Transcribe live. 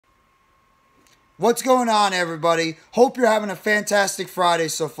What's going on, everybody? Hope you're having a fantastic Friday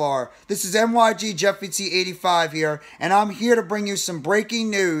so far. This is NYG Jeff 85 here, and I'm here to bring you some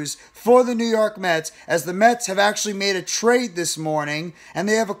breaking news for the New York Mets, as the Mets have actually made a trade this morning, and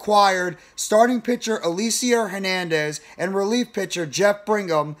they have acquired starting pitcher Elieser Hernandez and relief pitcher Jeff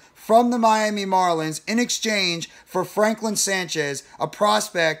Brigham from the Miami Marlins in exchange for Franklin Sanchez, a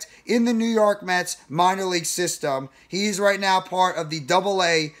prospect in the New York Mets minor league system. He's right now part of the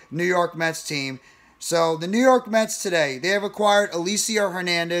Double-A New York Mets team. So the New York Mets today, they have acquired Elieser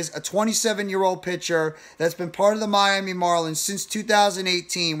Hernandez, a 27-year-old pitcher that's been part of the Miami Marlins since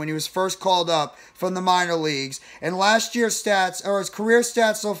 2018 when he was first called up from the minor leagues. And last year's stats, or his career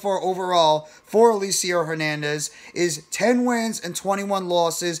stats so far overall for Elieser Hernandez, is 10 wins and 21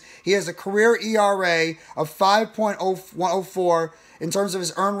 losses. He has a career ERA of 5.04 in terms of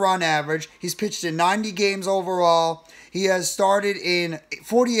his earned run average. He's pitched in 90 games overall. He has started in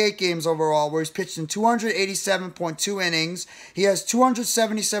 48 games overall, where he's pitched in 287.2 innings. He has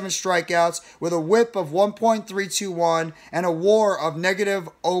 277 strikeouts with a whip of 1.321 and a WAR of negative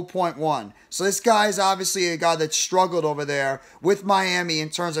 0.1. So this guy is obviously a guy that struggled over there with Miami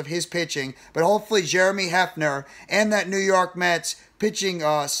in terms of his pitching. But hopefully Jeremy Hefner and that New York Mets pitching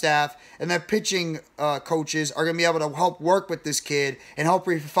staff and that pitching coaches are going to be able to help work with this kid and help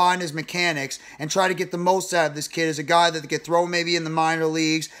refine his mechanics and try to get the most out of this kid as a guy that they could throw maybe in the minor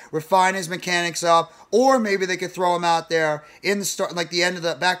leagues, refine his mechanics up, or maybe they could throw him out there in the start, like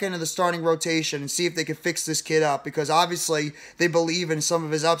the back end of the starting rotation, and see if they could fix this kid up, because obviously they believe in some of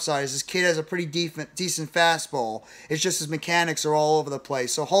his upsides. This kid has a pretty decent fastball. It's just his mechanics are all over the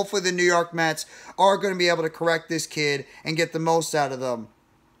place. So hopefully the New York Mets are going to be able to correct this kid and get the most out of them.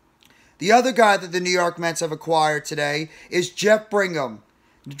 The other guy that the New York Mets have acquired today is Jeff Brigham.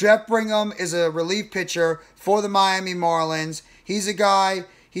 Jeff Brigham is a relief pitcher for the Miami Marlins. He's a guy,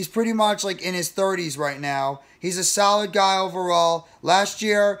 he's pretty much like in his 30s right now. He's a solid guy overall. Last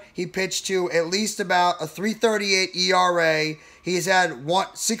year, he pitched to at least about a 3.38 ERA. He's had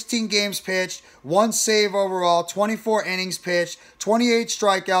 16 games pitched, 1 save overall, 24 innings pitched, 28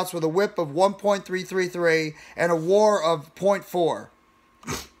 strikeouts with a whip of 1.333 and a WAR of 0.4.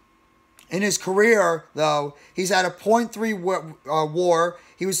 In his career, though, he's had a 0.3 WAR.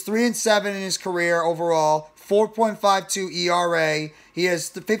 He was 3-7 in his career overall, 4.52 ERA. He has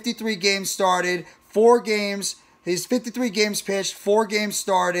 53 games started, 4 games. He's 53 games pitched, 4 games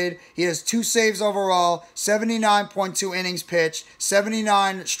started. He has 2 saves overall, 79.2 innings pitched,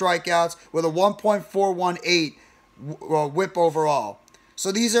 79 strikeouts with a 1.418 whip overall. So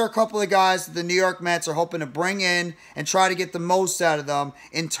these are a couple of guys that the New York Mets are hoping to bring in and try to get the most out of them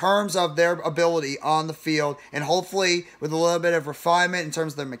in terms of their ability on the field, and hopefully with a little bit of refinement in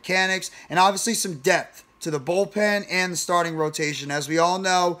terms of their mechanics and obviously some depth to the bullpen and the starting rotation. As we all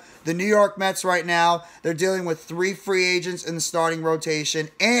know, the New York Mets right now, they're dealing with 3 free agents in the starting rotation,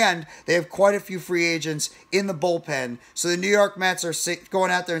 and they have quite a few free agents in the bullpen. So the New York Mets are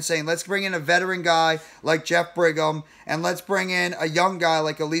going out there and saying, let's bring in a veteran guy like Jeff Brigham, and let's bring in a young guy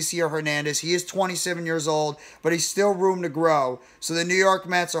like Elieser Hernandez. He is 27 years old, but he's still room to grow. So the New York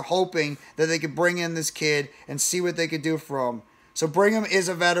Mets are hoping that they could bring in this kid and see what they could do for him. So Brigham is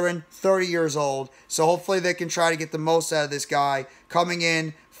a veteran, 30 years old. So hopefully they can try to get the most out of this guy coming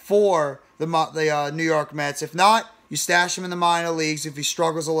in for the New York Mets. If not, you stash him in the minor leagues if he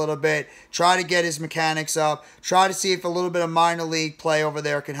struggles a little bit. Try to get his mechanics up. Try to see if a little bit of minor league play over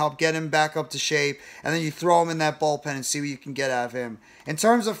there can help get him back up to shape. And then you throw him in that bullpen and see what you can get out of him. In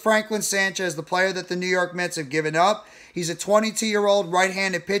terms of Franklin Sanchez, the player that the New York Mets have given up, he's a 22-year-old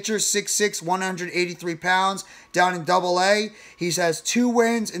right-handed pitcher, 6'6", 183 pounds, down in Double-A. He has 2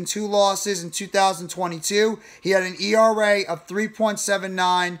 wins and 2 losses in 2022. He had an ERA of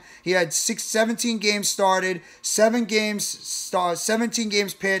 3.79. He had 17 games started, 17 games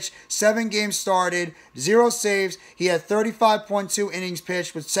pitched, 7 games started, 0 saves. He had 35.2 innings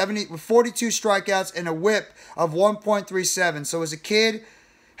pitched with 42 strikeouts and a whip of 1.37. So as a kid,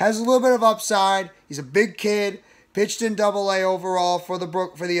 has a little bit of upside. He's a big kid. Pitched in Double-A overall for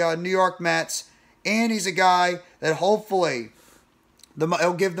the New York Mets, and he's a guy that hopefully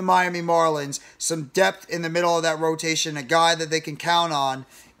he'll give the Miami Marlins some depth in the middle of that rotation, a guy that they can count on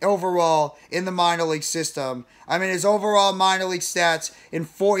overall in the minor league system. I mean, his overall minor league stats, he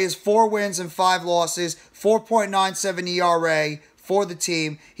has 4 wins and 5 losses, 4.97 ERA for the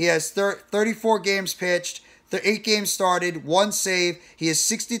team. He has 34 games pitched, 8 games started, 1 save. He has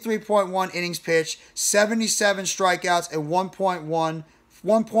 63.1 innings pitched, 77 strikeouts, and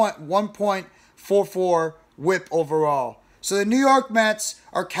 1.44 whip overall. So the New York Mets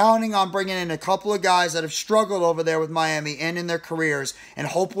are counting on bringing in a couple of guys that have struggled over there with Miami and in their careers, and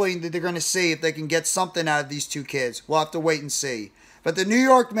hopefully that they're going to see if they can get something out of these two kids. We'll have to wait and see. But the New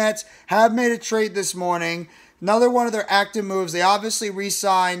York Mets have made a trade this morning. Another one of their active moves. They obviously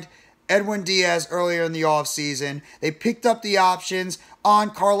re-signed Edwin Diaz earlier in the offseason. They picked up the options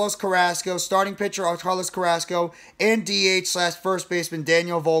on Carlos Carrasco, starting pitcher Carlos Carrasco, and DH/first baseman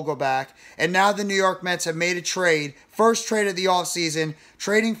Daniel Vogelbach. And now the New York Mets have made a trade, first trade of the offseason,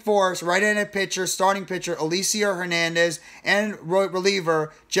 trading for right-handed pitcher, starting pitcher Elieser Hernandez, and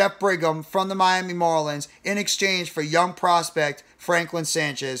reliever Jeff Brigham from the Miami Marlins in exchange for young prospect Franklin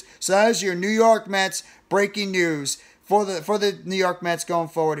Sanchez. So that is your New York Mets breaking news for the New York Mets going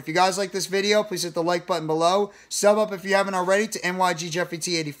forward. If you guys like this video, please hit the like button below. Sub up if you haven't already to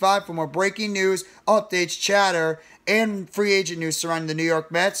NYGJeffyT85 for more breaking news, updates, chatter, and free agent news surrounding the New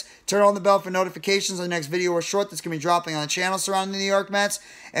York Mets. Turn on the bell for notifications on the next video or short that's going to be dropping on the channel surrounding the New York Mets.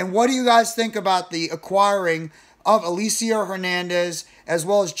 And what do you guys think about the acquiring of Elieser Hernandez as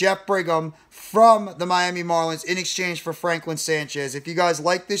well as Jeff Brigham from the Miami Marlins in exchange for Franklin Sanchez? If you guys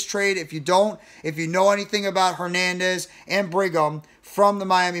like this trade, if you don't, if you know anything about Hernandez and Brigham from the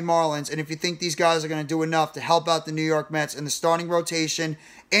Miami Marlins, and if you think these guys are going to do enough to help out the New York Mets in the starting rotation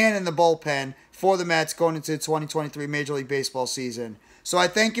and in the bullpen for the Mets going into the 2023 Major League Baseball season. So I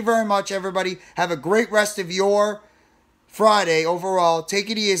thank you very much, everybody. Have a great rest of your Friday overall. Take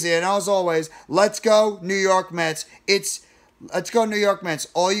it easy, and as always, let's go New York Mets. Let's go New York Mets.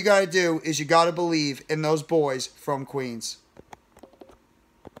 All you got to do is you got to believe in those boys from Queens.